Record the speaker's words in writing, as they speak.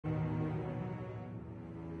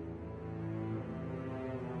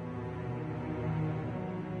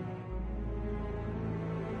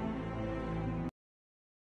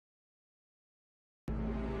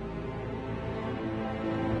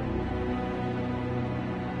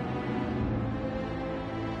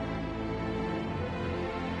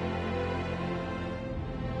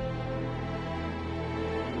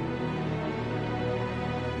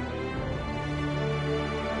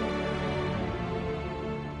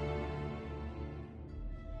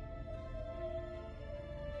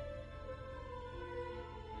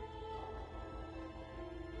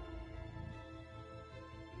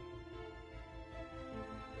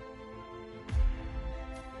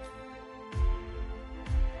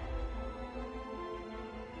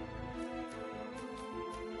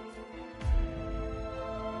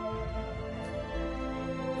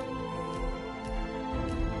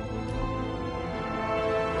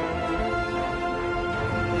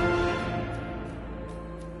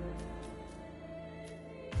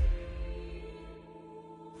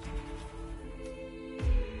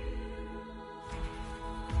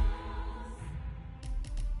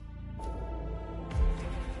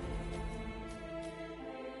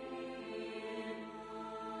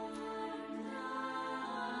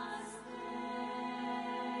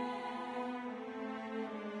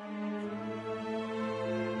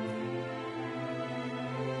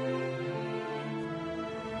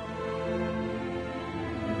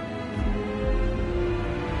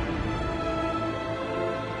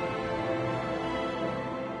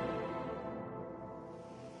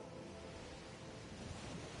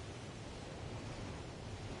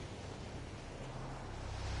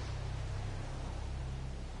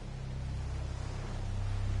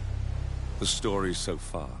The story so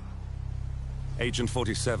far. Agent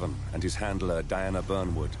 47 and his handler Diana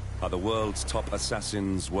Burnwood are the world's top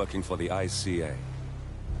assassins working for the ICA.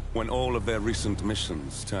 When all of their recent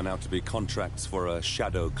missions turn out to be contracts for a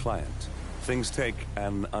shadow client, things take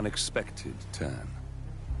an unexpected turn.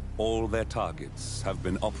 All their targets have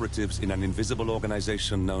been operatives in an invisible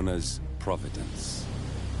organization known as Providence.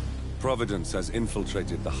 Providence has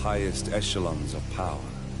infiltrated the highest echelons of power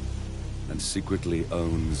and secretly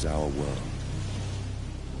owns our world.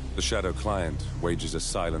 The Shadow Client wages a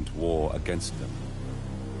silent war against them.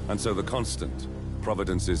 And so the Constant,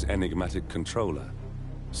 Providence's enigmatic controller,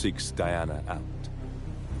 seeks Diana out.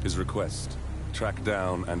 His request, track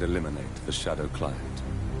down and eliminate the Shadow Client.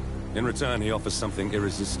 In return, he offers something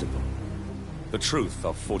irresistible. The truth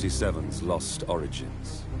of 47's lost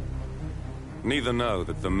origins. Neither know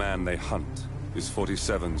that the man they hunt is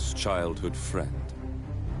 47's childhood friend.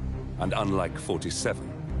 And unlike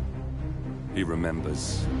 47, he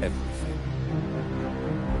remembers everything.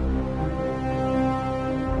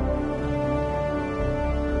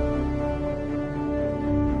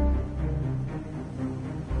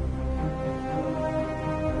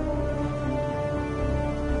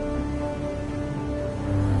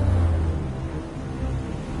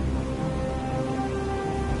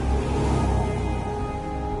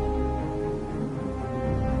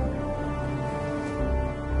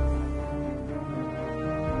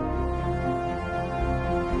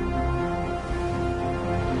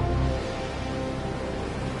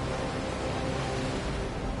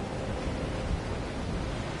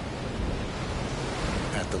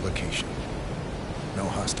 The location. No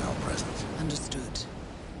hostile presence. Understood.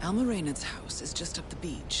 Alma Reynard's house is just up the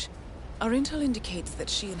beach. Our intel indicates that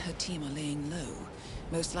she and her team are laying low,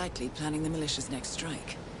 most likely planning the militia's next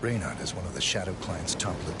strike. Reynard is one of the Shadow Client's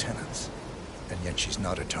top lieutenants, and yet she's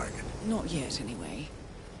not a target. Not yet, anyway.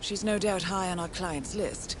 She's no doubt high on our client's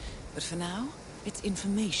list, but for now, it's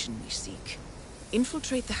information we seek.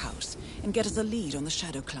 Infiltrate the house and get us a lead on the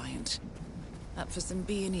Shadow Client. Up for some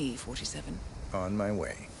B&E, 47. On my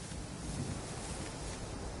way.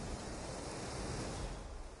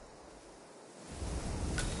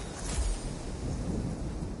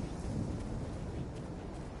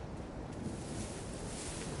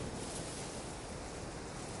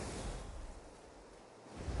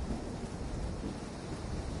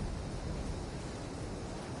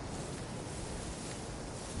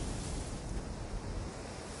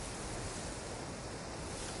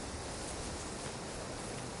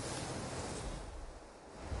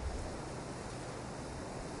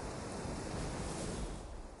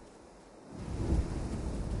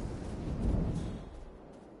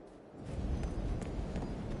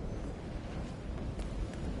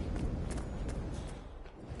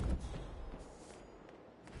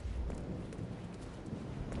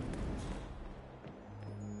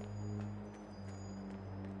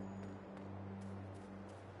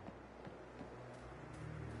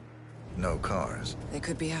 No cars. They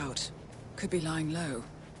could be out. Could be lying low.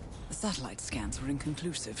 The satellite scans were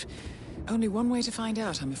inconclusive. Only one way to find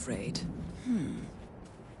out, I'm afraid.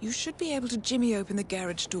 You should be able to jimmy open the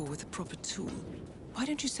garage door with a proper tool. Why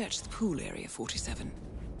don't you search the pool area, 47?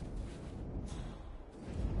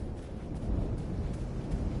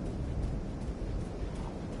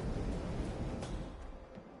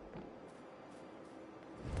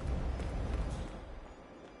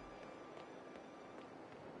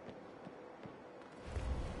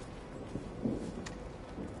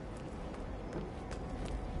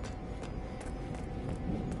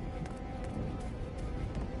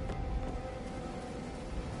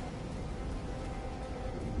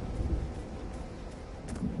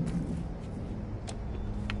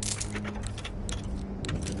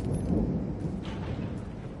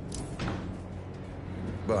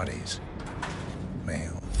 Bodies.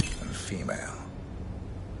 Male and female.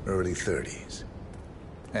 Early 30s.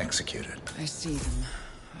 Executed. I see them.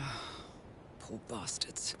 Poor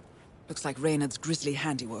bastards. Looks like Reynard's grisly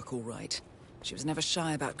handiwork, all right. She was never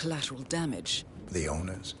shy about collateral damage. The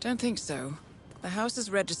owners? Don't think so. The house is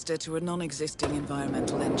registered to a non-existing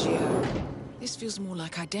environmental NGO. This feels more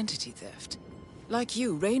like identity theft. Like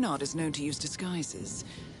you, Reynard is known to use disguises.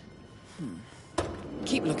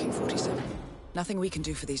 Keep looking, 47. Nothing we can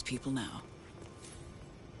do for these people now.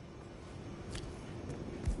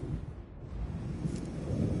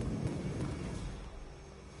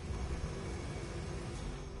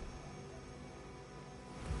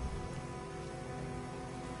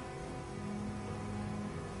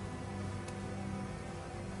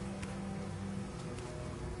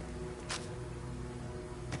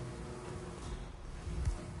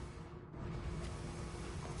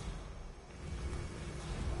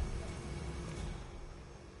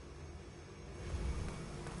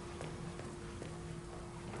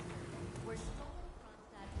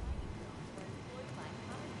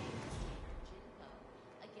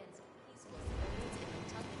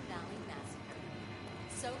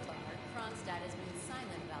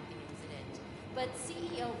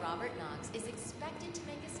 Robert Knox is expected to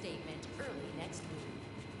make a statement early next week.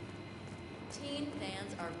 Teen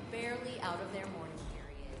fans are barely out of their mourning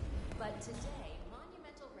period, but today,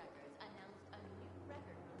 Monumental Records announced a new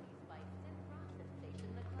record release by Sid Roth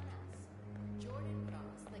sensation The Class. Jordan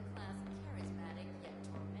Ross, The Class' charismatic yet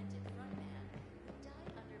tormented frontman, who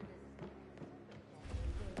died under business.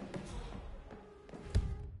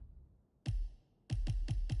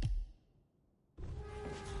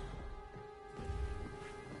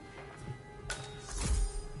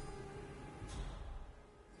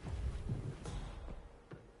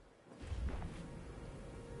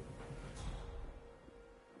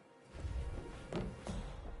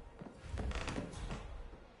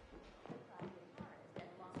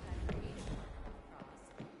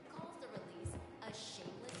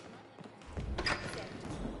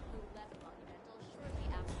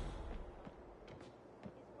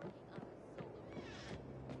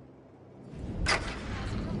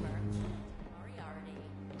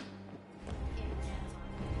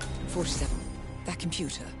 That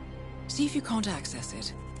computer. See if you can't access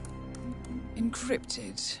it.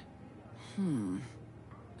 Encrypted.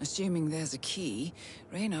 Assuming there's a key,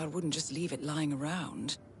 Reynard wouldn't just leave it lying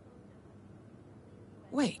around.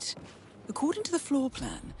 Wait. According to the floor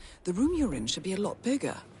plan, the room you're in should be a lot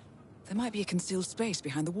bigger. There might be a concealed space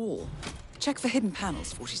behind the wall. Check for hidden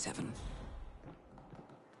panels, 47.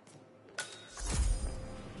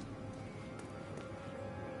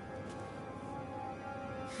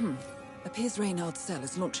 Appears Reynard's cell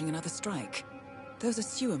is launching another strike. Those are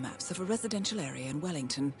sewer maps of a residential area in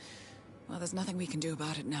Wellington. Well, there's nothing we can do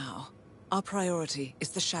about it now. Our priority is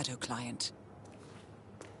the Shadow Client.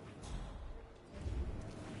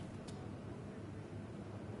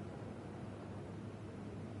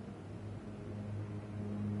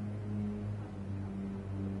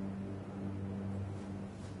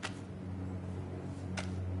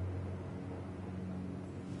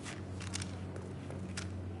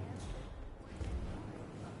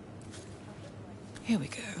 Here we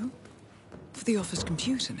go. For the office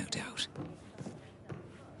computer, no doubt.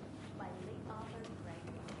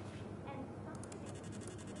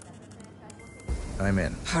 I'm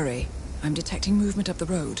in. Hurry. I'm detecting movement up the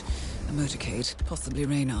road. A motorcade, possibly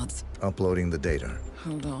Reynard's. Uploading the data.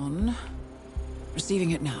 Hold on.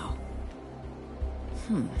 Receiving it now.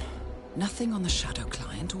 Nothing on the Shadow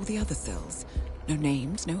Client or the other cells. No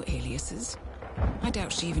names, no aliases. I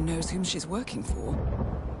doubt she even knows whom she's working for.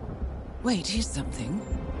 Wait, here's something.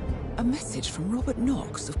 A message from Robert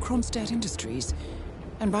Knox of Kronstadt Industries.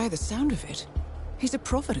 And by the sound of it, he's a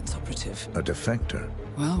Providence operative. A defector.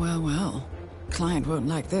 Well, well, well. Client won't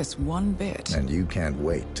like this one bit. And you can't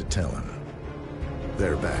wait to tell him.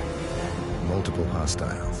 They're back. Multiple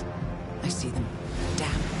hostiles. I see them.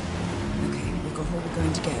 Damn. Okay, we've got all we're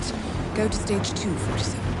going to get. Go to stage 2,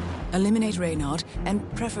 47. Eliminate Reynard, and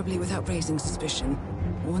preferably without raising suspicion.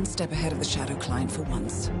 One step ahead of the Shadow Client for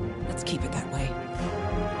once. Let's keep it that way.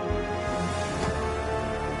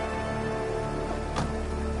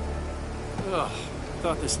 Ugh,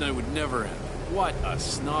 thought this night would never end. What a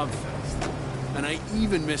snobfest. And I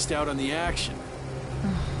even missed out on the action.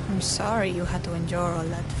 I'm sorry you had to endure all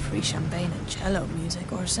that free champagne and cello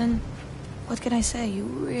music, Orson. What can I say? You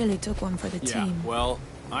really took one for the team. Well,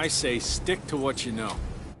 I say stick to what you know.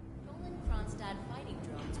 Stolen Kronstadt fighting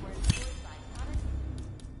drones were employed by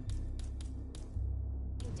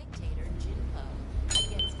dictator Jinpo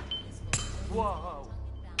against peaceful... Whoa!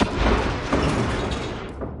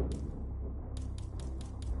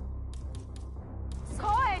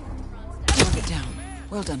 Target down.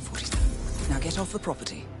 Well done, 47. Now get off the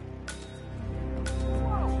property.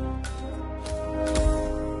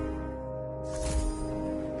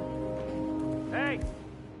 Hey!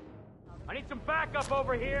 I need some backup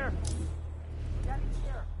over here! Check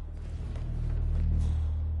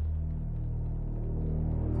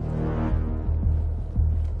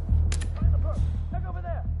over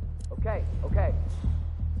there! Okay, okay.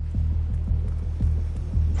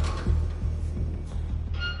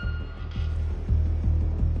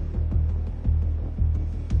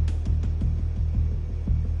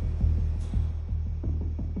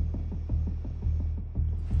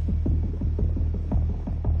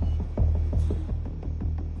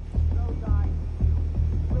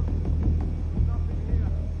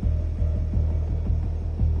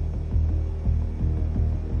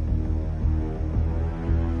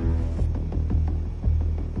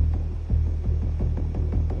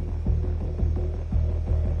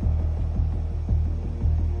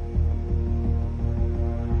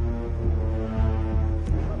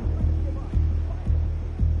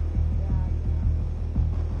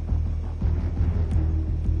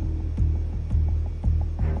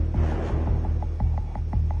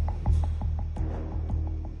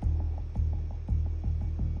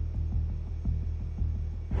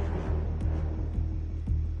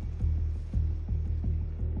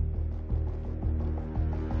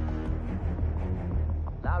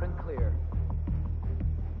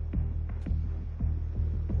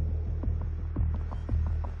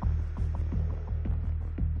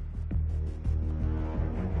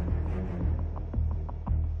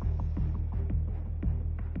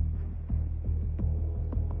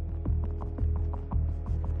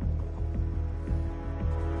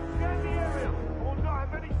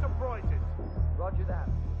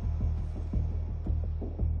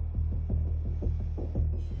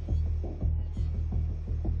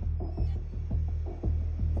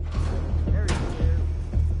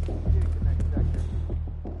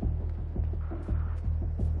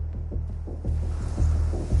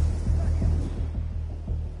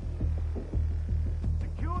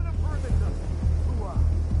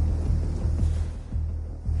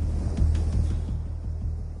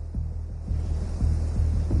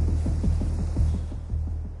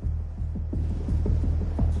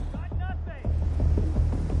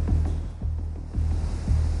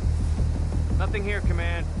 Nothing here,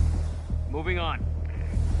 Command. Moving on.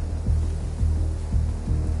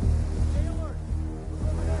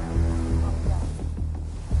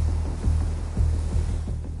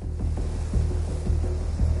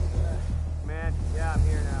 Command, yeah, I'm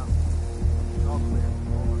here now. All clear.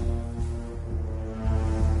 Over.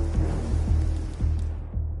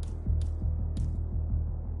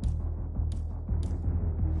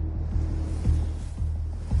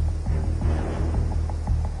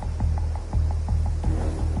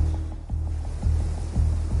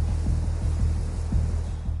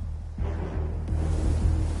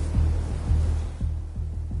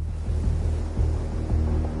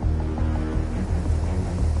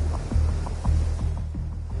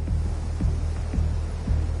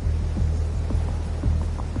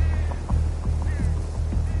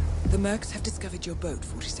 The Mercs have discovered your boat,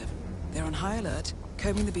 47. They're on high alert,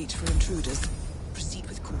 combing the beach for intruders. Proceed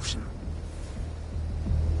with caution.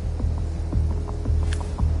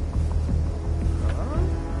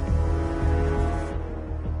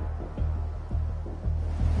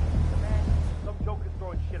 Some joker's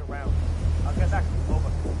throwing shit around. I'll get back to you. Over.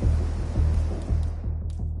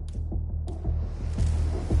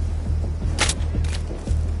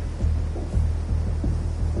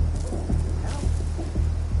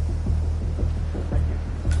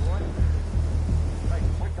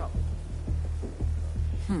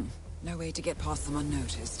 No way to get past them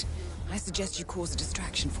unnoticed. I suggest you cause a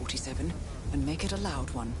distraction, 47, and make it a loud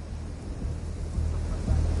one.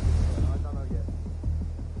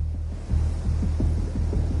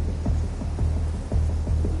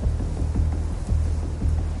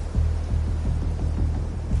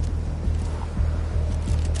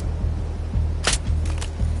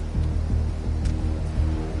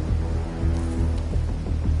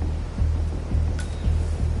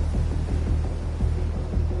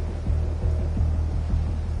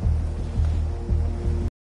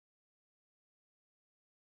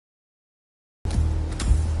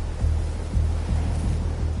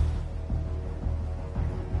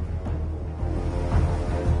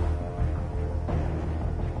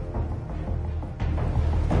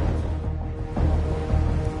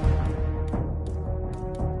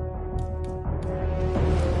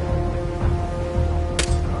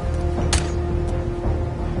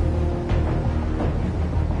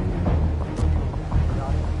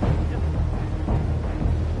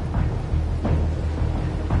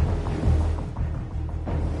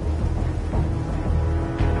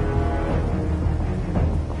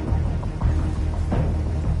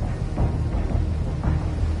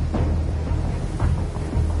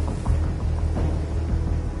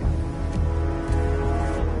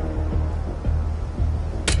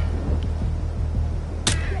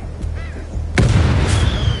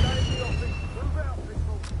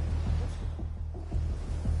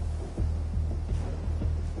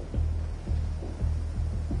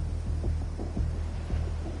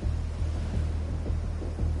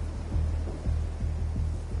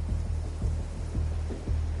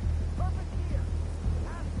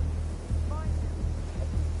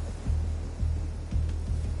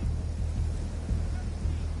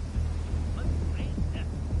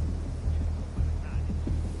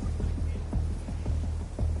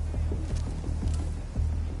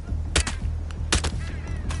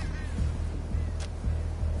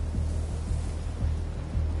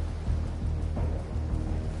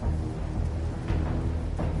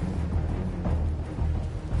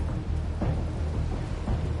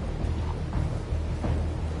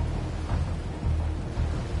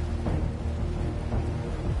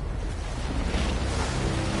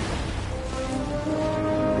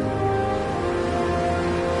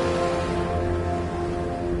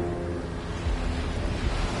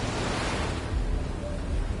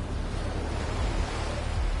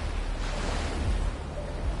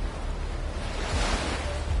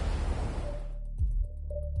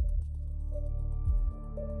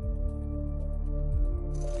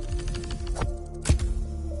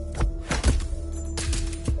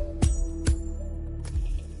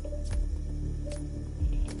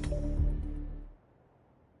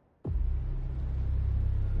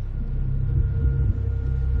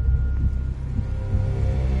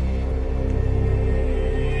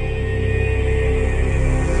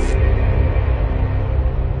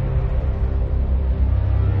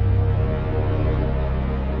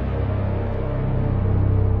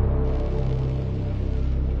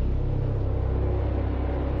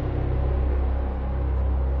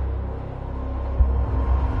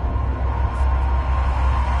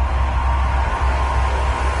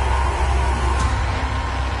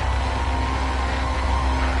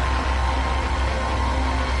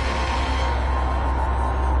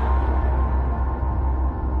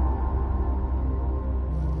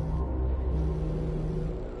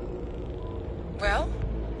 Well,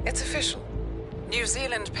 it's official. New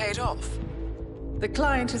Zealand paid off. The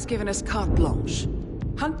client has given us carte blanche.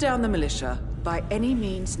 Hunt down the militia by any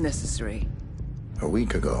means necessary. A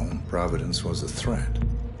week ago, Providence was a threat.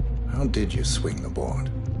 How did you swing the board?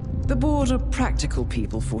 The board are practical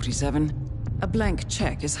people, 47. A blank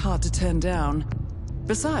check is hard to turn down.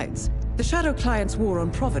 Besides, the Shadow Client's war on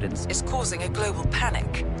Providence is causing a global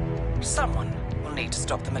panic. Someone will need to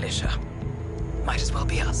stop the militia. Might as well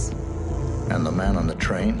be us. And the man on the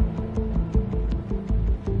train?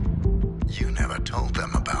 You never told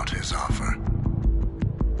them about his offer.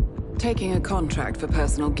 Taking a contract for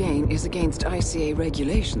personal gain is against ICA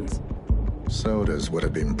regulations. Sodas would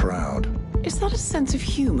have been proud. Is that a sense of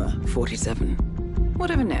humor, 47?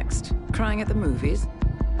 Whatever next? Crying at the movies?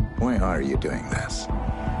 Why are you doing this?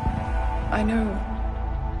 I know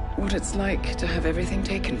what it's like to have everything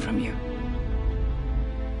taken from you.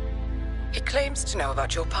 He claims to know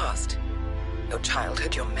about your past. Your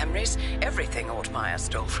childhood, your memories, everything Ortmeyer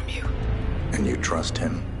stole from you. And you trust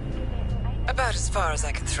him? About as far as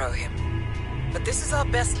I can throw him. But this is our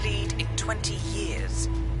best lead in 20 years.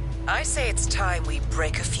 I say it's time we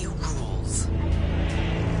break a few rules.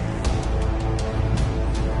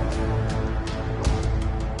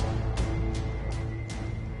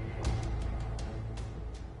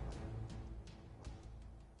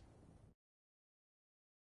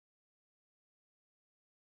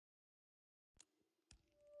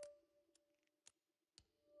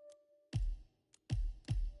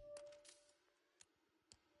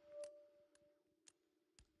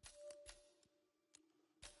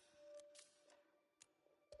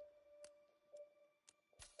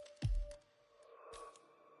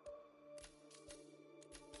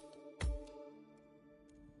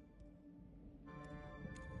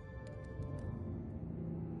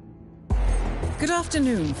 Good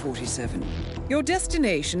afternoon, 47. Your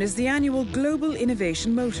destination is the annual Global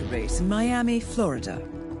Innovation Motor Race in Miami, Florida.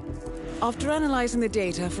 After analyzing the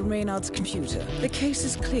data from Reynard's computer, the case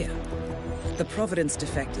is clear. The Providence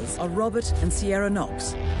defectors are Robert and Sierra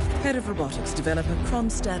Knox, head of robotics developer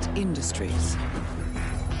Kronstadt Industries.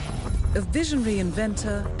 A visionary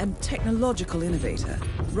inventor and technological innovator,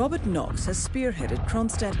 Robert Knox has spearheaded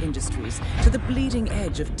Kronstadt Industries to the bleeding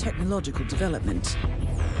edge of technological development.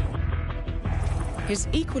 His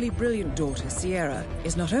equally brilliant daughter, Sierra,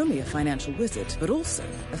 is not only a financial wizard, but also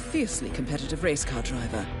a fiercely competitive race car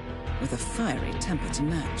driver, with a fiery temper to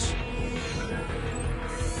match.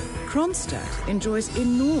 Kronstadt enjoys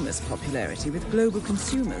enormous popularity with global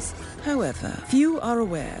consumers. However, few are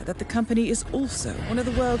aware that the company is also one of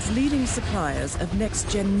the world's leading suppliers of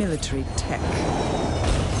next-gen military tech.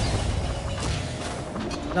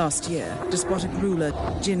 Last year, despotic ruler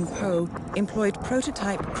Jin Po employed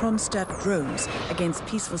prototype Kronstadt drones against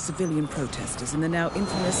peaceful civilian protesters in the now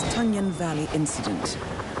infamous Tungan Valley incident.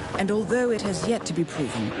 And although it has yet to be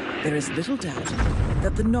proven, there is little doubt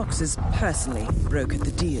that the Knoxes personally brokered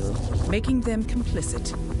the deal, making them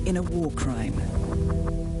complicit in a war crime.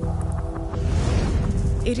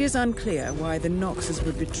 It is unclear why the Knoxes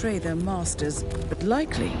would betray their masters, but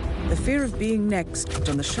likely the fear of being next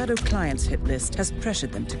on the Shadow Client's hit list has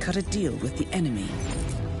pressured them to cut a deal with the enemy.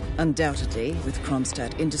 Undoubtedly, with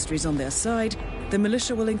Kronstadt Industries on their side, the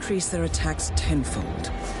militia will increase their attacks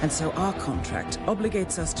tenfold, and so our contract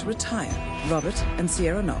obligates us to retire Robert and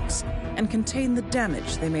Sierra Knox and contain the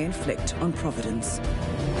damage they may inflict on Providence.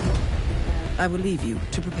 I will leave you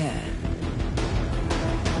to prepare.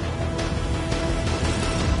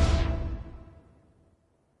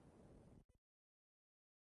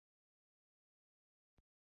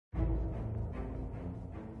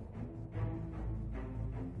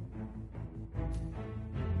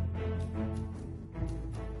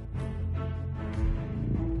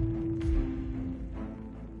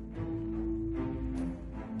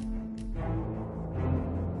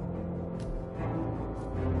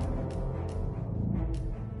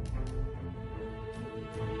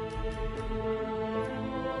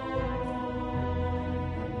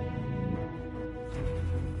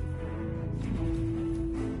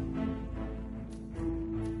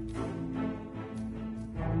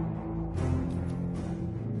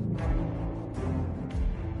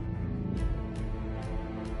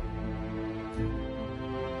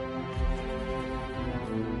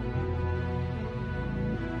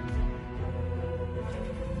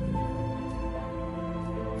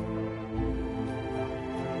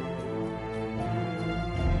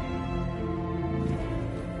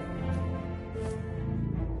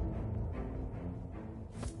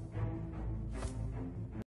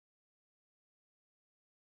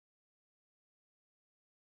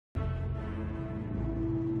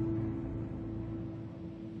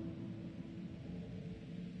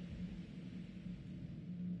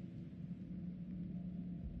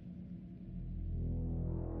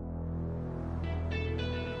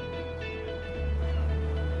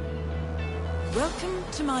 Welcome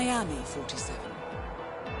to Miami, 47.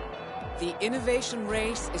 The innovation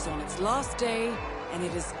race is on its last day, and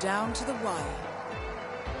it is down to the wire.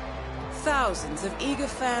 Thousands of eager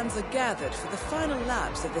fans are gathered for the final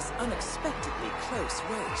laps of this unexpectedly close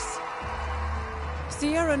race.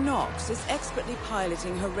 Sierra Knox is expertly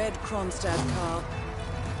piloting her red Kronstadt car.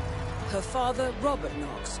 Her father, Robert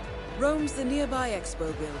Knox, roams the nearby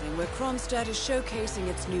expo building where Kronstadt is showcasing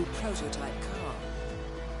its new prototype car.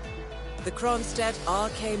 The Kronstadt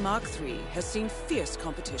RK Mark III has seen fierce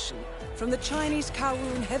competition from the Chinese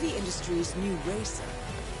Kowloon Heavy Industries' new racer.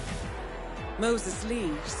 Moses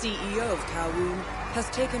Lee, CEO of Kowloon, has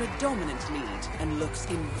taken a dominant lead and looks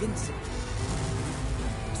invincible.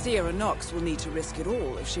 Sierra Knox will need to risk it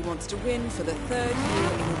all if she wants to win for the third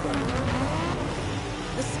year in a row.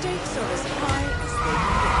 The stakes are as high as they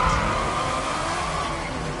can get.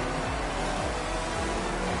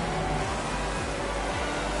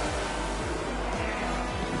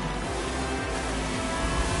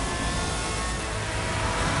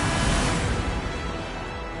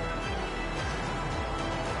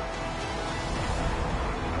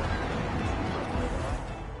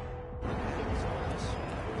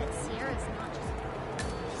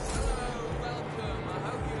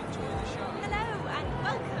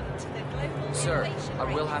 Sir, I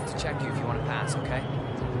will have to check you if you want to pass, okay?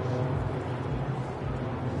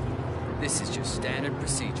 This is just standard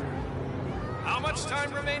procedure. How much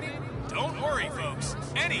time remaining? Don't worry, folks.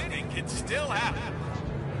 Anything can still happen.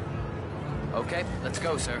 Okay, let's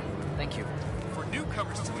go, sir. Thank you. For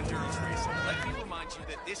newcomers to endurance racing, let me remind you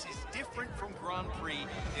that this is different from Grand Prix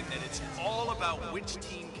in that it's all about which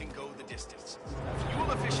team can go the distance.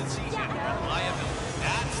 Fuel efficiency and reliability,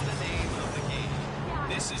 that's the name of the game.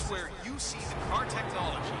 This is where you see the car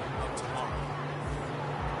technology of tomorrow.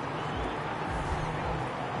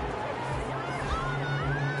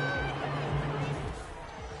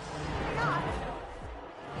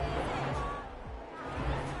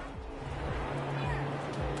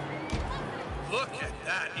 Look at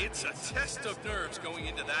that. It's a test of nerves going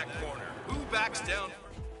into that corner. Who backs down?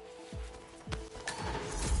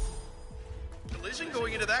 Collision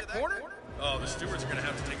going into that corner? Oh, the stewards are going to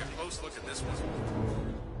have to take a close look at this one.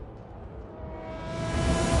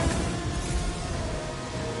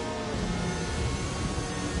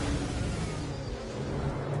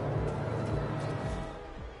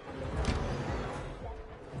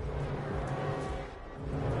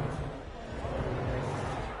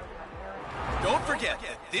 Don't forget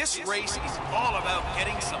that this race is all about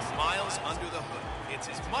getting some miles under the hood. It's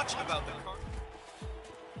as much about the car.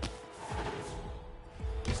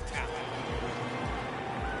 Just tap it.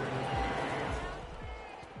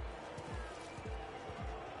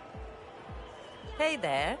 Hey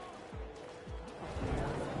there.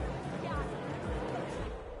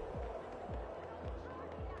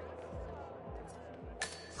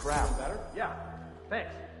 Crap. Better? Yeah.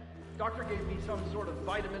 Thanks. Doctor gave me some sort of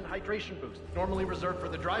vitamin hydration boost, normally reserved for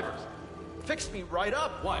the drivers. Fixed me right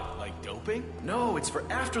up. What, like doping? No, it's for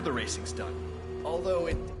after the racing's done. Although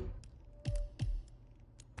it...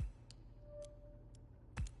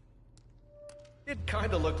 It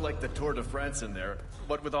kinda looked like the Tour de France in there,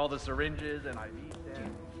 but with all the syringes and IVs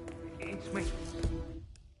and... It's me.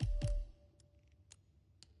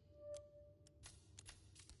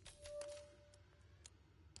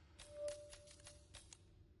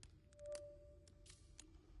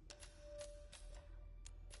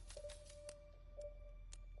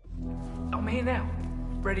 I'm here now,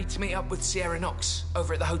 ready to meet up with Sierra Knox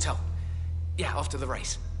over at the hotel. Yeah, after the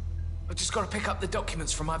race. I've just got to pick up the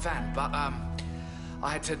documents from my van, but I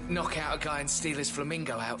had to knock out a guy and steal his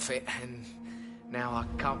flamingo outfit, and now I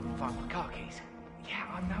can't find my car keys. Yeah,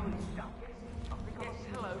 I know it's dumb. Yes,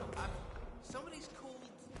 hello. Somebody's called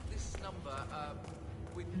this number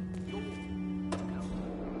with your now,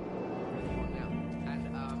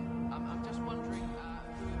 and I'm just wondering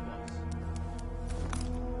who it was.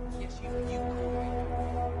 Yes, you called me.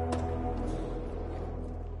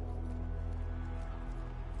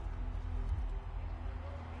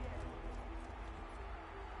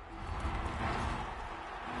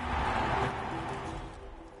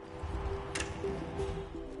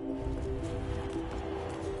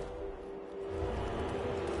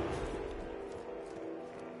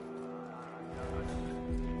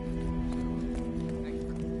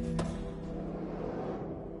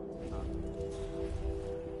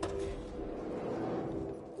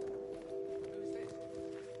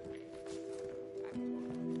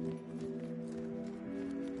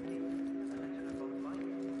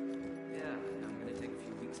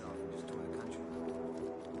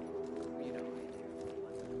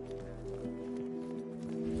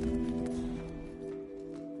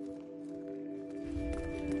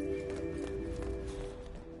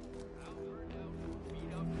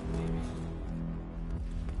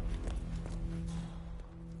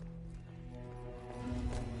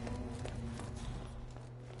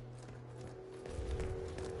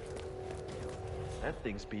 That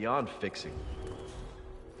thing's beyond fixing.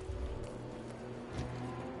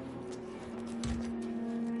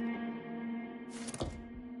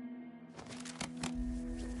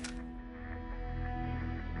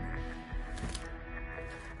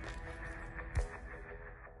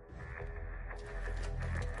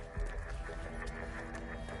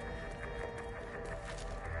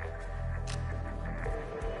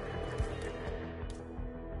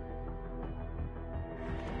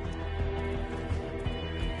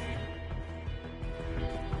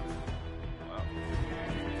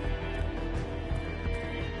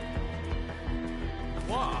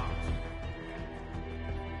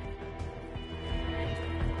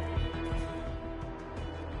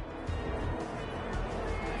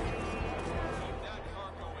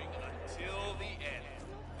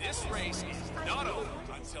 This race is not over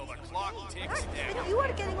until the clock ticks down. You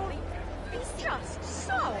are getting all just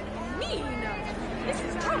so mean. This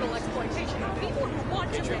is total exploitation of people who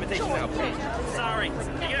want to enjoy things. Sorry, you're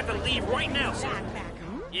gonna have to leave right now, sir.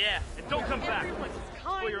 Yeah, and don't come back. Everyone's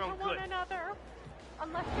kind For your own to one good. another.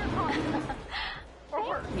 Unless you're talking. Or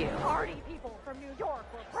worse, party people from New York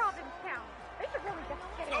or Provincetown. They should really just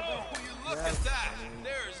get it Oh, will you look at that?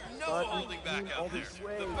 There's no holding back out there.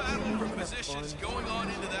 The battle for positions going on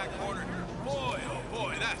into that corner. Boy, oh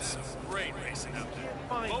boy, that's some great racing out there.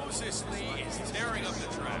 Moses Lee is tearing up the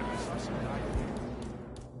track.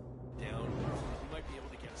 Down. You might be able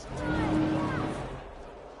to get some.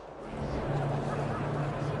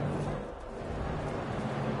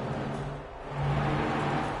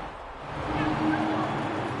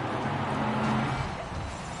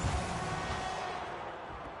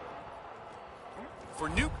 For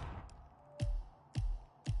new...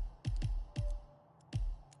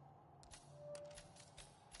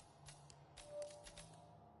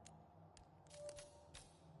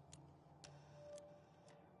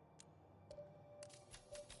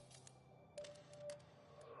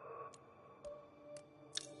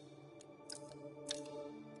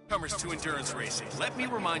 Comers to endurance racing, let me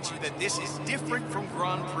remind you that this is different from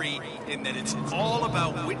Grand Prix in that it's all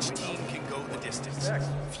about which team can go the distance.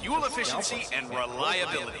 Fuel efficiency and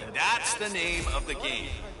reliability, that's the name of the game.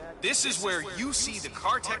 This is where you see the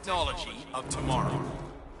car technology of tomorrow.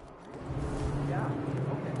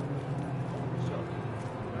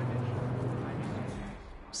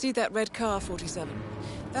 See that red car, 47?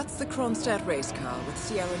 That's the Kronstadt race car with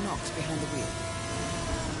Sierra Knox behind the wheel.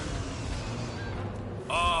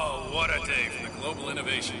 Oh, what a day for the Global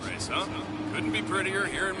Innovation Race, huh? Couldn't be prettier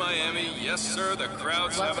here in Miami. Yes, sir, the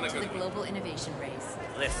crowd's having a good Welcome to the Global Innovation Race.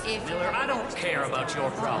 Listen, Miller, I don't care about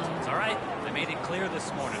your problems, all right? I made it clear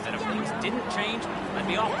this morning that if things didn't change, I'd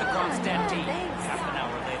be off the Kronstadt team. Half an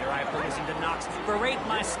hour later, I have to listen to Knox berate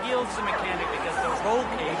my skills as a mechanic because the roll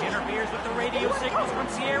cage interferes with the radio signals from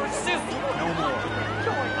Sierra's suit. No more.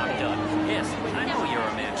 I'm done. Yes, I know you're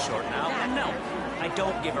a man short now, and no, I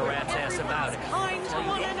don't give a rat's ass about it. Kind to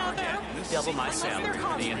one another. Double my salary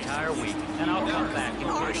for the entire week, and I'll come back in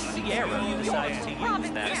case Sierra decides to use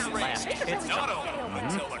that last pit stop.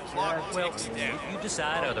 Well, if you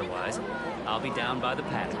decide otherwise, I'll be down by the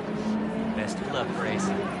paddock. Best of luck,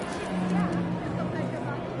 Gracie.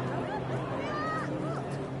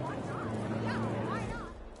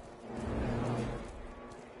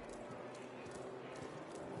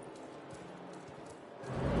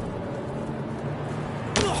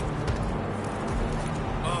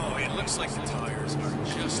 Oh, it looks like the tires are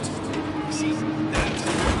just... See, that's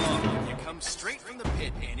wrong. You come straight from the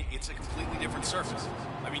pit and it's a completely different surface.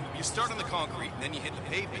 I mean, you start on the concrete and then you hit the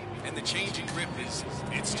pavement, and the change in grip is...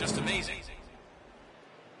 it's just amazing.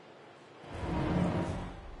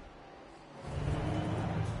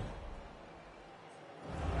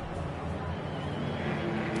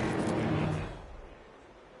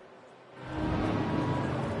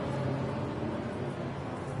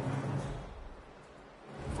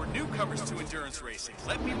 Newcomers to endurance racing,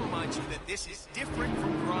 let me remind you that this is different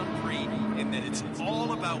from Grand Prix in that it's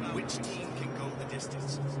all about which team can go the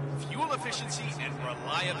distance. Fuel efficiency and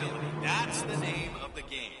reliability, that's the name of the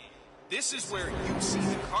game. This is where you see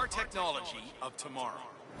the car technology of tomorrow.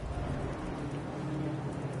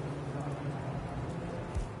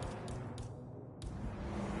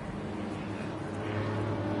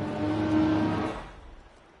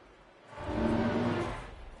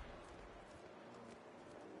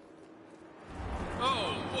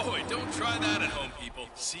 Try that at home, people.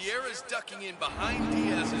 Sierra's ducking in behind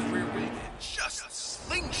Diaz's rear wing and just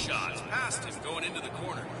slingshots past him going into the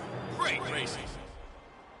corner. Great racing.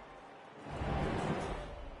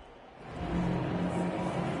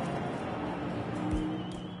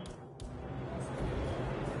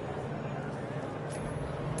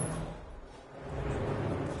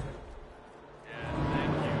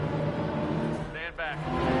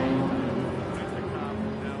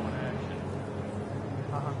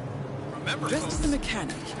 remember. Dressed as a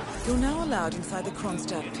mechanic, you're now allowed inside the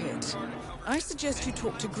Kronstadt pit. I suggest you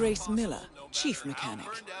talk to Grace Miller, chief mechanic.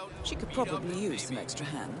 She could probably use some extra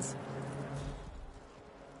hands.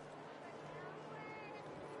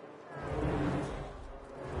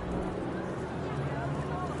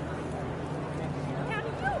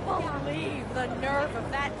 Believe the nerve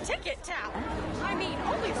of that ticket tout. I mean,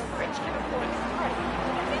 only the rich can afford this party.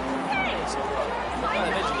 It's insane. I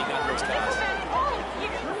eventually got those cars. All of you.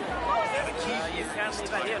 You can't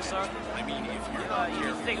leave it here, sir. I mean, if you're not You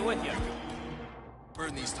careful, can take it with you.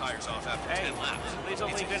 burn these tires off after Hey, 10 laps. please don't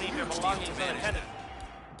It's leave a any of your huge deal belongings to manage unattended.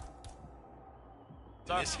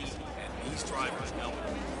 that. This heat and these drivers know it.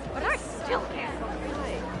 But I still can't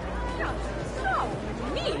believe. Just so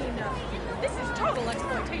mean. This is total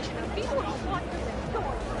exploitation of people who want to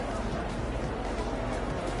endure.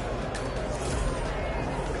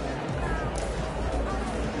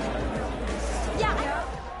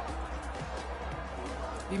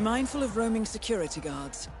 Be mindful of roaming security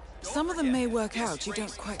guards. Some of them may work out you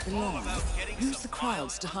don't quite belong. Use the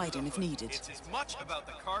crowds to hide in if needed. It's as much about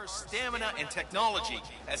the car's stamina and technology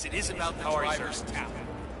as it is about the driver's talent.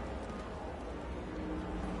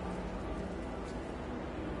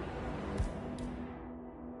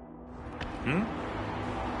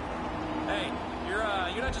 Hey,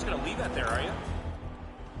 you're not just gonna leave that there, are you?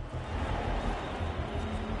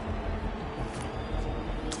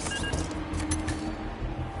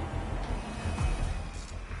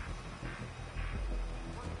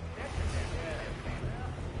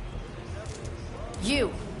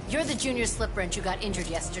 You're the junior slip wrench who got injured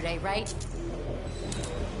yesterday, right?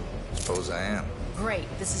 Suppose I am. Great,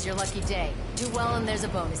 this is your lucky day. Do well and there's a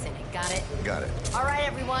bonus in it, got it? Got it. All right,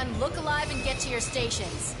 everyone, look alive and get to your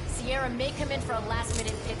stations. Sierra may come in for a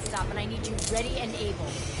last-minute pit stop, and I need you ready and able.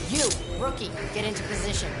 You, rookie, get into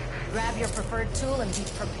position. Grab your preferred tool and be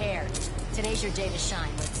prepared. Today's your day to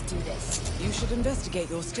shine. Let's do this. You should investigate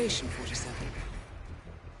your station, 47.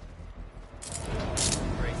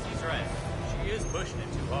 Gracie's right. She is pushing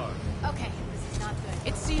it too hard. Okay, this is not good.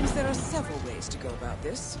 It seems there are several ways to go about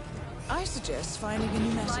this. I suggest finding a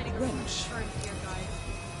pneumatic wrench. Here, guys.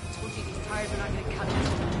 I told you these tires are not going to cut it.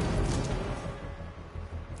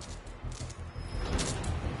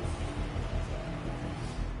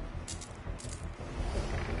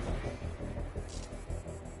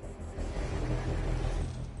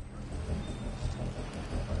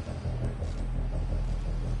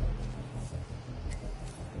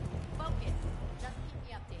 Focus. Just keep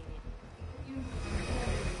me updated.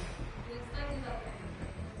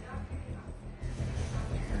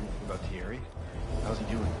 About Thierry? How's he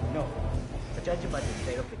doing? No. But judging by the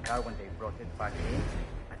state of the car when they brought it back in,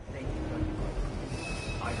 I think he's going to go.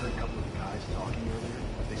 I heard a couple of the guys talking earlier.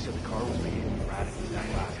 They said the car was behaving erratically that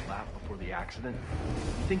last lap before the accident.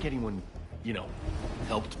 You think anyone,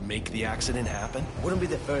 helped make the accident happen? Wouldn't be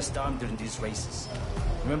the first time during these races.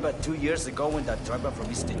 Remember 2 years ago when that driver from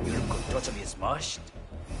Eastern Europe got totally smashed?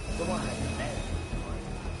 The one had met.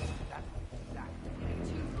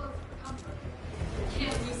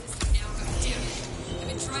 Can't lose this now, goddammit. I've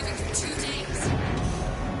been driving for 2 days.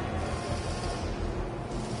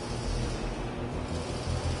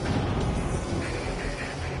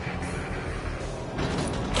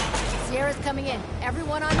 Sierra's coming in.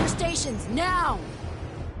 Everyone on your stations, now!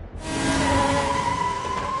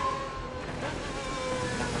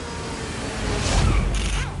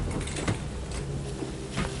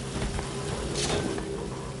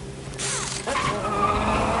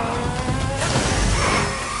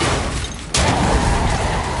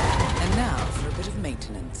 And now for a bit of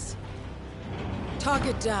maintenance.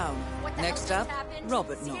 Target down. Next up,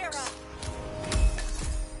 Robert Knox.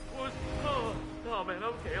 Oh man,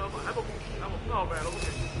 okay, I'm okay. Oh man, I'm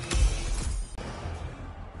okay.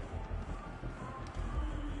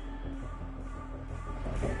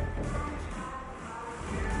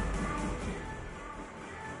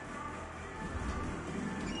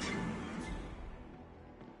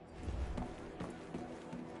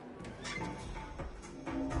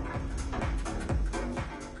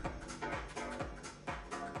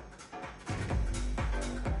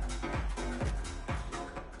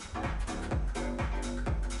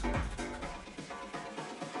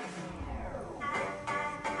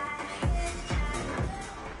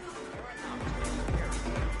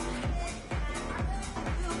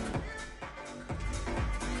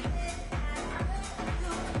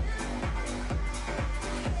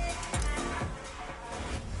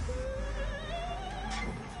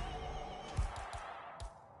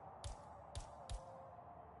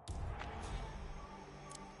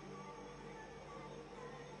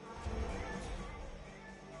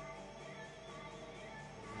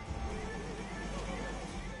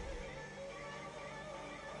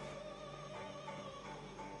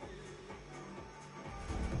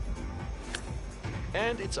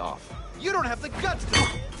 And it's off. You don't have the guts to...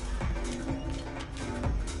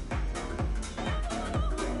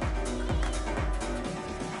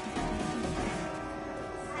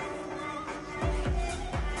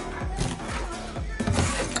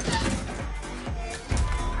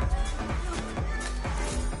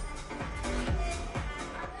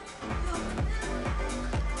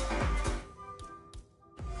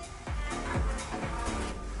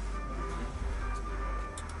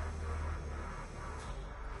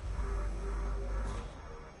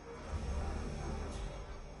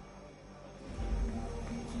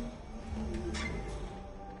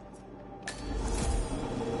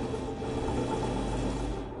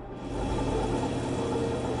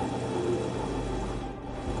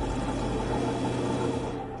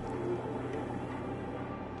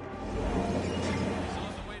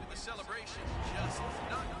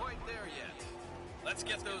 Let's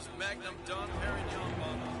get those Magnum Dom Perignon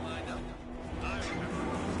bottles lined up. I remember.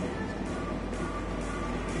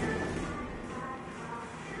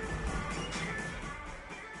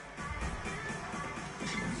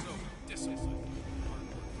 So disciplined.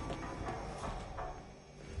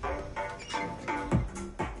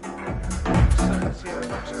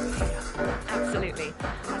 Absolutely.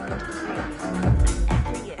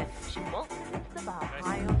 Every year, she walks into the bar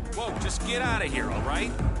high on her... Whoa, just get out of here, all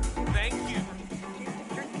right? Thank you.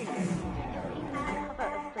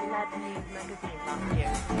 Cover of Celeb News magazine last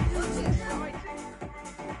year.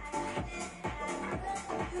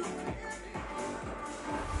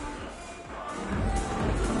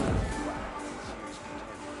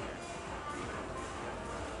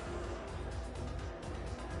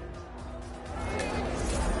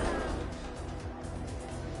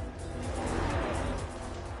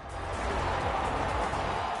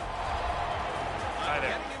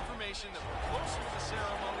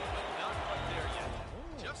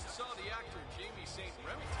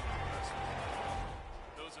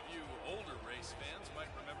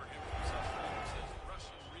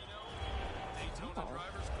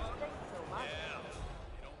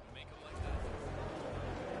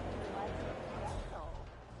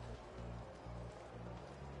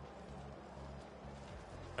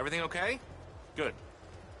 Everything okay? Good.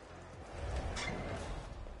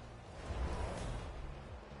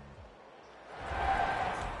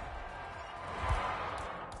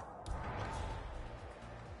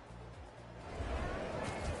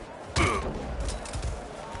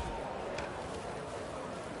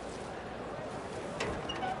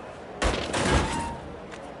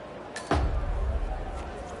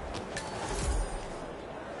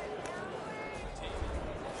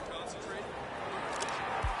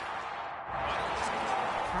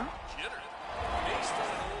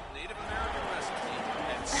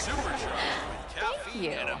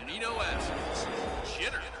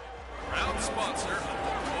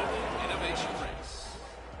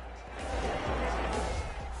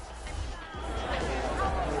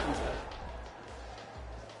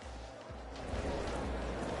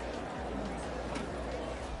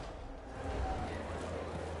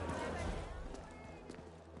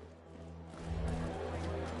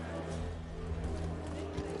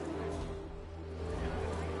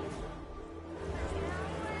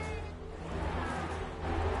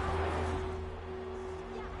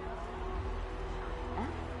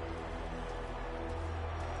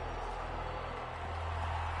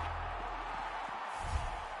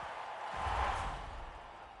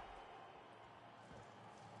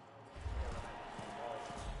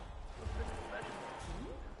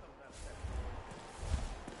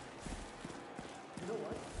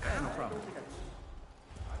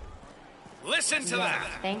 Listen to that!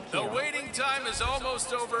 Thank you. The waiting time is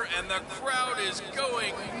almost over and the crowd is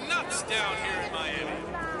going nuts down here in Miami.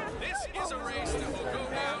 This is a race that will go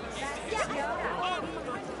down in history.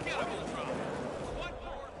 Unforgettable drama. What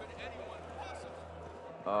more could anyone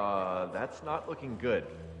possibly... That's not looking good.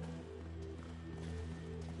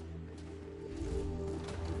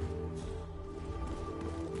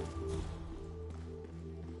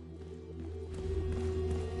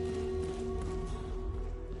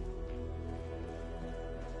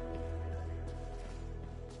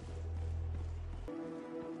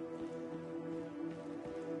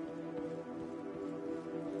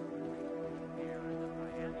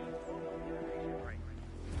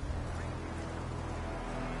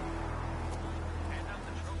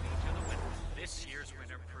 This year's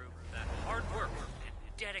winner proved that hard work and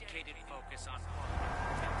dedicated focus on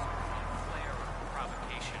flair,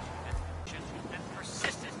 provocation, and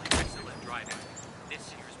persistently excellent driving.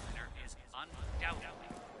 This year's winner is undoubtedly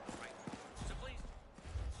right. So please.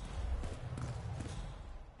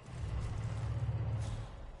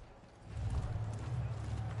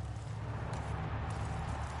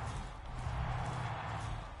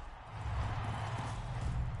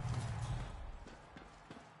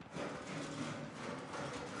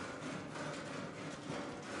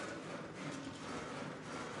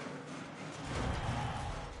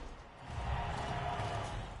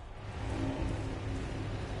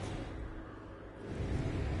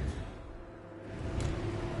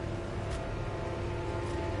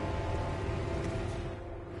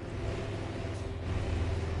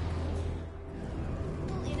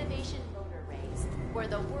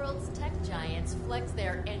 the world's tech giants flex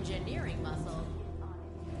their engineering muscle.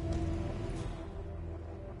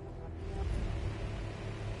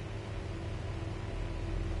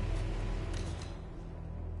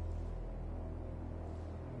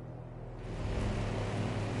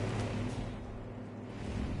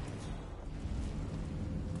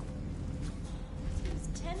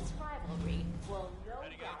 Tense rivalry will no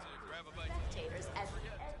doubt keep spectators at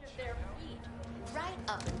the edge of their feet right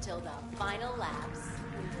up until the final laps.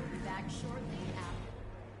 We will be back shortly after.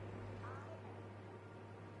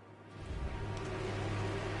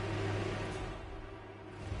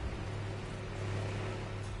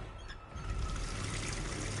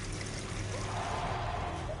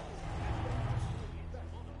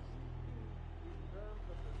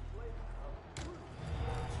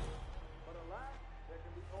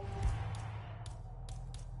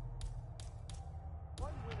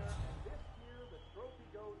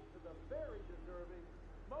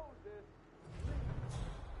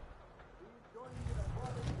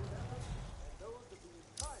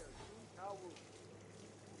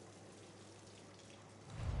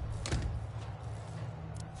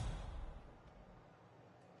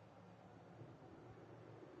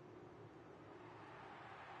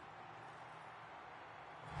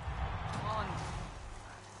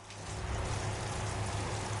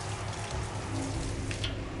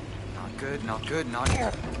 Not good, not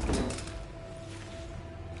good.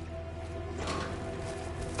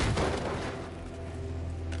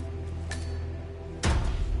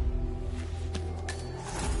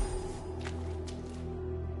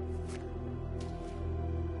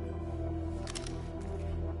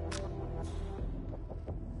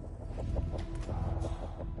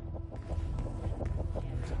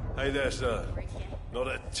 Hey there, sir. Not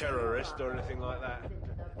a terrorist or anything like that.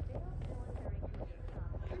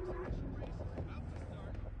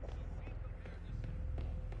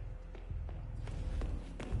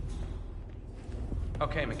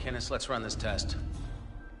 Okay, McInnes, let's run this test.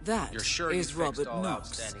 That You're sure is you Robert fixed all Knox,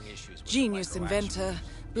 outstanding issues with the genius micro inventor,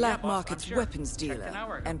 black boss, markets I'm sure. weapons Checked an dealer,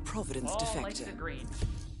 hour ago. and Providence All lights defector. green.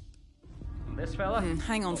 This fella?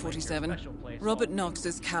 Hang on, Will make your 47. special place Robert all-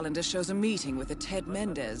 Knox's calendar shows a meeting with a Ted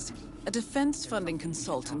Mendez, a defense funding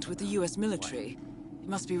consultant with the U.S. military. He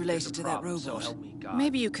must be related to that problem, so robot. help me God.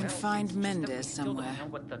 Maybe you can Well, find it's just that we Mendez still somewhere. don't know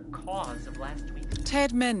what the cause of last week.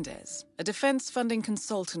 Ted Mendez, a defense funding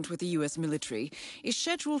consultant with the U.S. military, is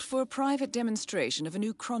scheduled for a private demonstration of a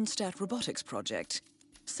new Kronstadt robotics project.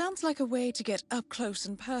 Sounds like a way to get up close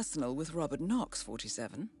and personal with Robert Knox,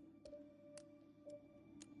 47.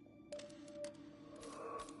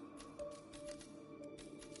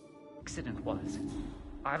 Accident was.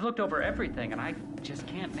 I've looked over everything and I just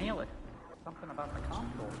can't nail it. Something about the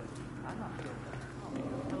console. I'm not sure.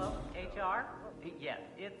 Hello, HR? Yes,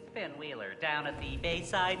 it's Ben Wheeler down at the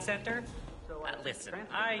Bayside Center. Listen,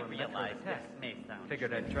 I realize this may sound...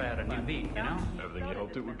 Figured I'd try out a new beat, you know? Everything you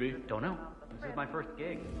hoped it would be? Don't know. This is my first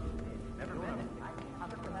gig. Never been.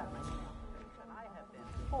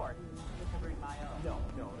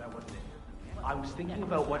 No, that wasn't it. I was thinking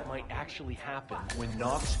about what might actually happen when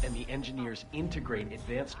Knox and the engineers integrate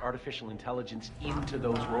advanced artificial intelligence into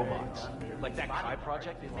those robots. Like that Kai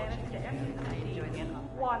project they launched. Doing in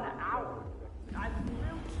 1 hour. I'm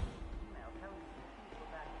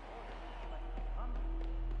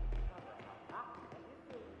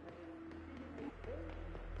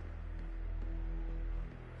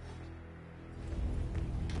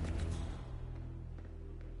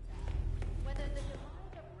Whether the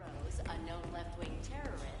demise of Rose, a known left-wing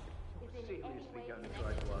terrorist, is in any way connected to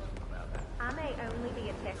I may only be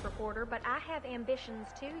a tech reporter, but I have ambitions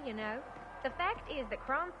too, you know. The fact is that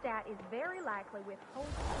Kronstadt is very likely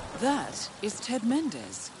withholding... That is Ted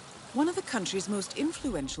Mendez, one of the country's most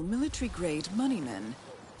influential military-grade moneymen.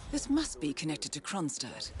 This must be connected to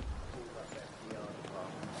Kronstadt.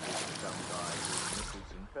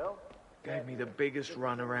 Gave me the biggest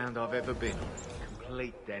runaround I've ever been on.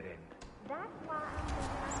 Complete dead end. That's why I'm thinking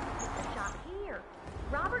I should shot here.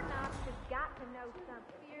 Robert Knox has got to know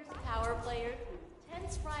something. fierce power players whose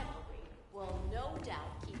tense rivalry will no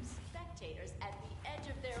doubt keep spectators at the edge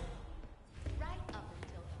of their right up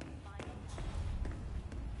until the final lap.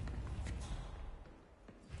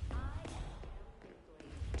 I am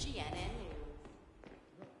Kim Bigley, GNN News.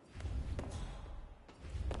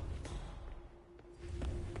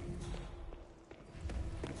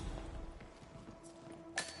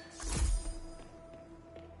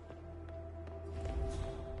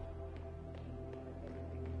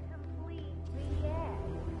 Complete BS.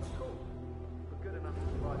 But good enough to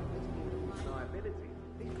survive this liability.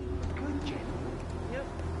 These people are good, Jen.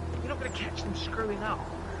 You're not going to catch them screwing up.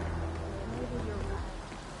 Maybe you're right.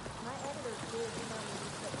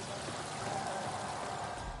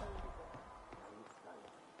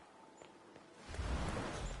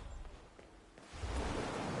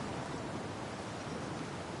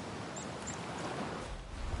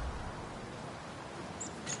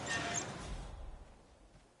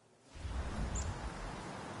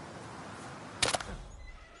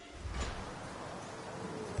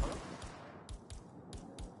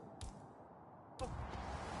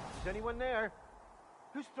 anyone there?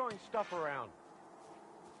 Who's throwing stuff around?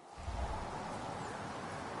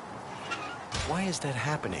 Why is that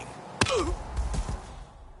happening?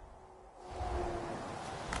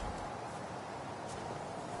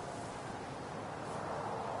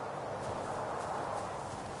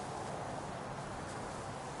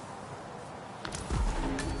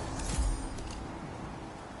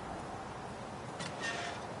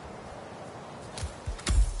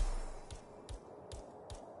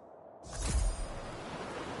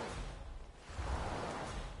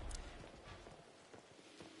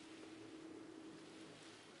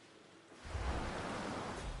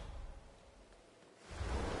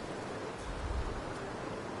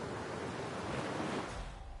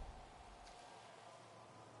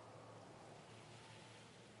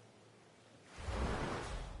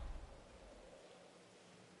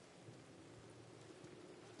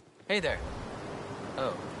 Hey there.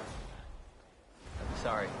 Oh. I'm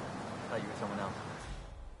sorry. I thought you were someone else.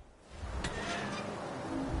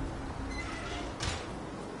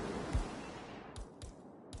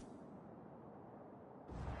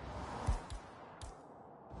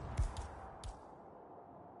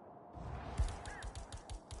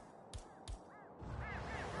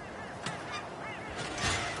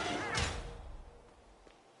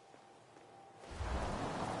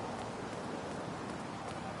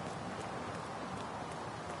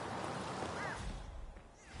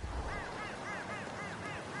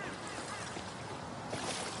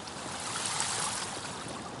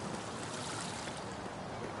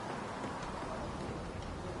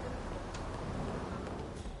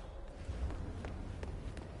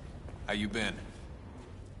 How you been?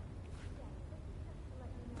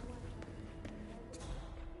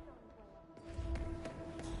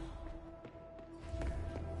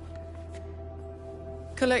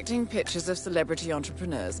 Collecting pictures of celebrity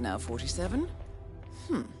entrepreneurs now 47?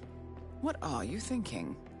 What are you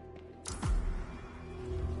thinking?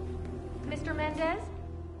 Mr. Mendez?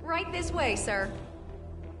 Right this way, sir.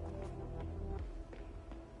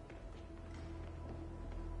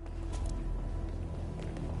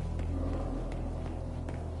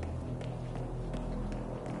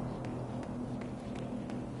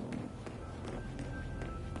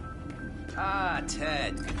 Ah,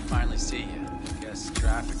 Ted, good to finally see you. Guess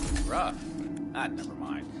traffic was rough. Ah, never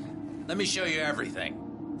mind. Let me show you everything.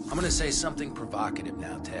 I'm gonna say something provocative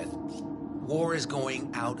now, Ted. War is going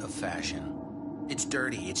out of fashion. It's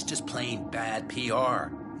dirty, it's just plain bad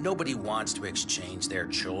PR. Nobody wants to exchange their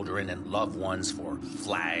children and loved ones for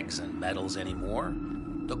flags and medals anymore.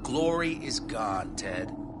 The glory is gone,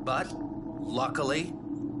 Ted. But, luckily,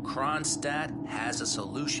 Kronstadt has a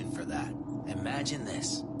solution for that. Imagine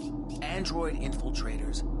this. Android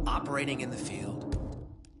infiltrators operating in the field.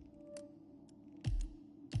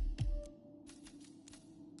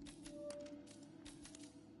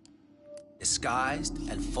 Disguised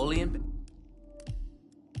and fully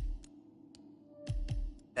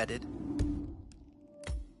embedded.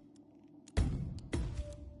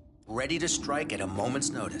 Ready to strike at a moment's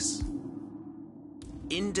notice.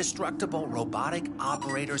 Indestructible robotic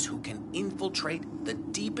operators who can infiltrate the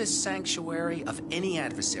deepest sanctuary of any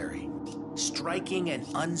adversary, striking an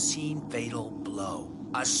unseen fatal blow.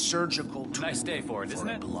 A surgical tool nice day for it, isn't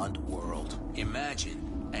a it? blunt world.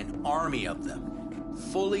 Imagine an army of them,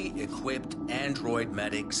 fully equipped android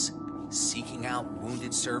medics, seeking out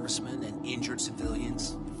wounded servicemen and injured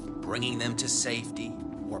civilians, bringing them to safety,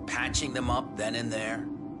 or patching them up then and there.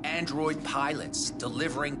 Android pilots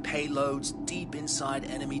delivering payloads deep inside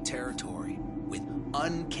enemy territory with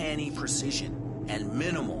uncanny precision and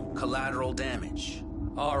minimal collateral damage.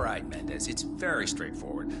 All right, Mendez, it's very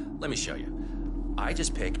straightforward. Let me show you. I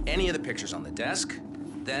just pick any of the pictures on the desk,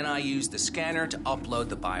 then I use the scanner to upload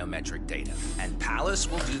the biometric data, and Palace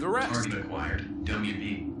will do the rest. Target acquired.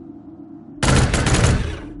 WB.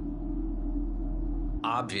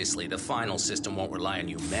 Obviously, the final system won't rely on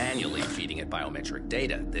you manually feeding it biometric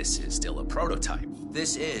data. This is still a prototype.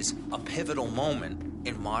 This is a pivotal moment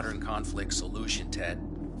in modern conflict solution, Ted.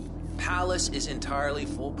 Palace is entirely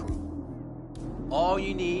foolproof. All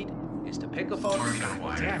you need is to pick a photo. Target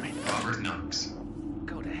acquired. Damn it. Robert Knox.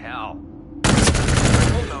 Go to hell.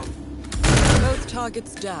 Hold on. Both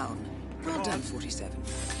targets down. Well done, 47.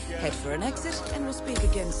 Head for an exit, and we'll speak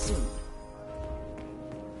again soon.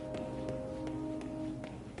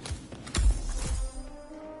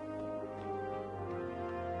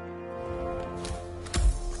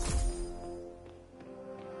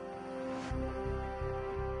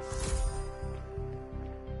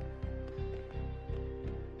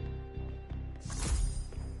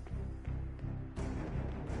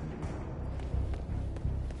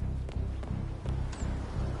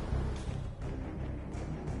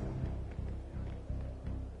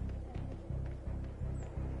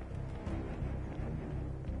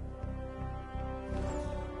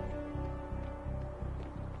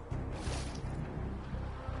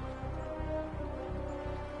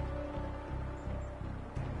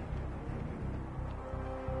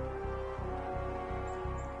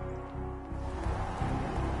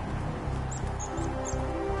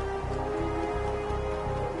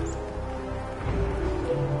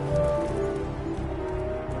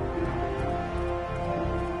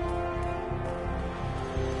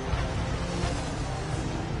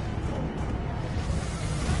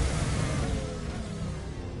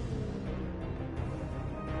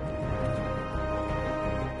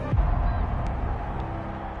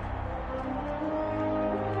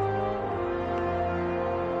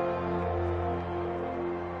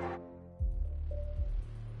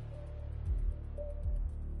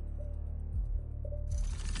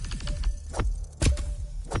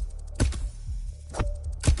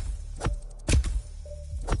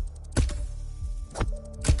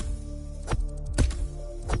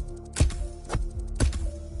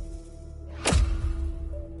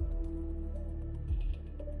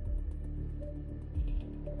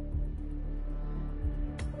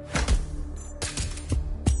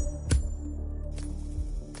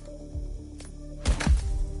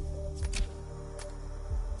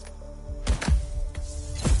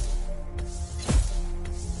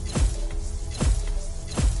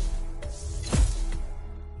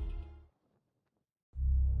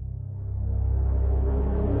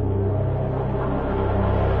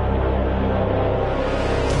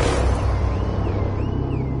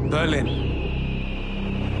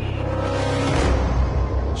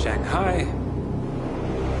 Shanghai.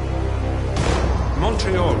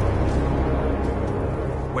 Montreal.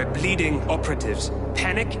 We're bleeding operatives.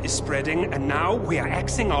 Panic is spreading, and now we are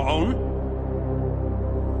axing our own?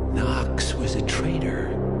 Knox was a traitor.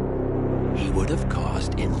 He would have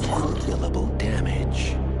caused incalculable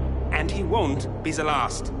damage. And he won't be the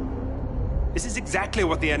last. This is exactly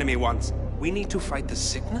what the enemy wants. We need to fight the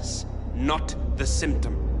sickness, not the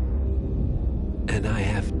symptom. And I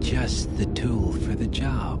have just the tool for the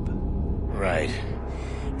job. Right.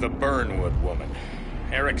 The Burnwood woman.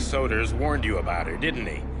 Eric Soders warned you about her, didn't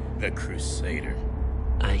he? The Crusader.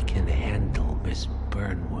 I can handle Miss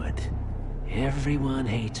Burnwood. Everyone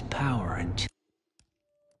hates power until...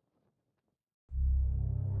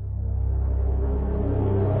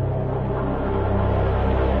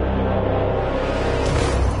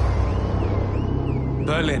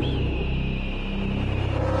 Berlin.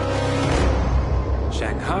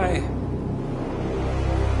 Shanghai.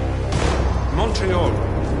 Montreal.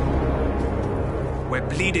 We're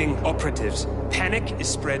bleeding operatives. Panic is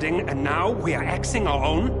spreading, and now we are axing our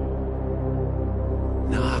own?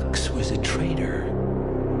 Knox was a traitor.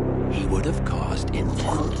 He would have caused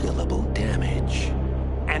incalculable damage.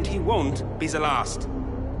 And he won't be the last.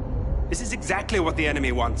 This is exactly what the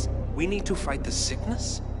enemy wants. We need to fight the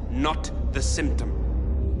sickness, not the symptom.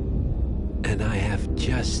 And I have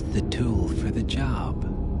just the tool for the job.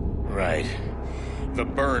 Right. The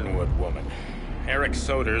Burnwood woman. Eric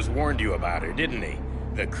Soders warned you about her, didn't he?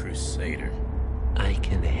 The Crusader. I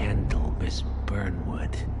can handle Miss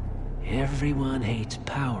Burnwood. Everyone hates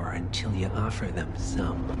power until you offer them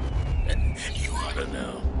some. You ought to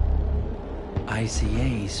know.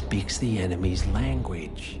 ICA speaks the enemy's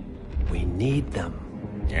language. We need them.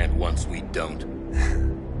 And once we don't?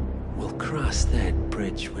 We'll cross that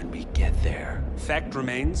bridge when we get there. Fact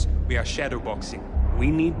remains, we are shadowboxing. We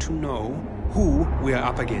need to know who we are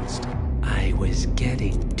up against. I was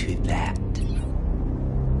getting to that.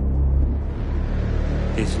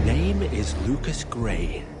 His name is Lucas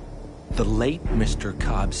Gray, the late Mr.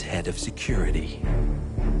 Cobb's head of security.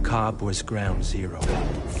 Cobb was ground zero,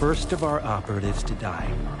 first of our operatives to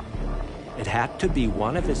die. It had to be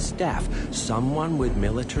one of his staff, someone with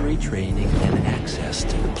military training and access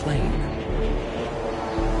to the plane.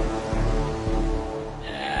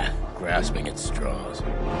 Grasping at straws.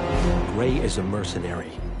 Gray is a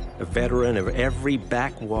mercenary, a veteran of every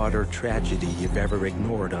backwater tragedy you've ever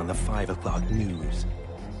ignored on the 5 o'clock news.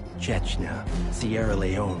 Chechnya, Sierra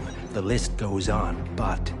Leone, the list goes on,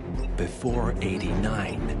 but before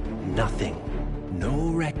 '89, nothing. No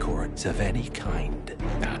records of any kind.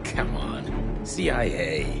 Ah, come on.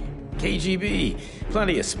 CIA, KGB,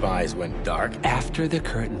 plenty of spies went dark. After the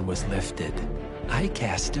curtain was lifted, I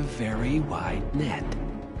cast a very wide net.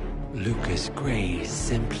 Lucas Gray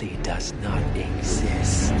simply does not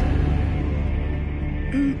exist.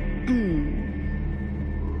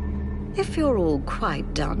 If you're all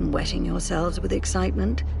quite done wetting yourselves with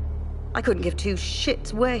excitement, I couldn't give two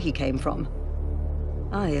shits where he came from.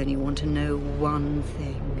 I only want to know one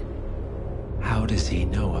thing. How does he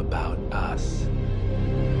know about us?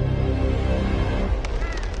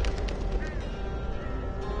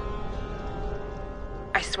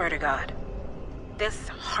 I swear to God, this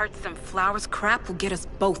hearts and flowers crap will get us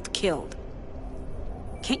both killed.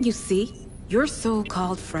 Can't you see? Your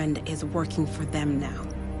so-called friend is working for them now.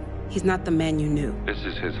 He's not the man you knew. This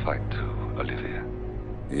is his fight too, Olivia.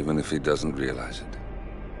 Even if he doesn't realize it.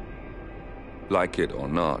 Like it or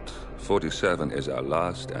not, 47 is our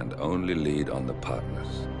last and only lead on the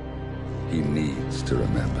partners. He needs to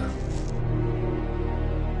remember.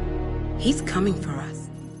 He's coming for us.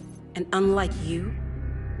 And unlike you,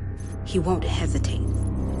 he won't hesitate.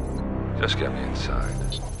 Just get me inside.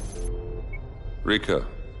 Rico,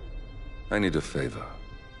 I need a favor.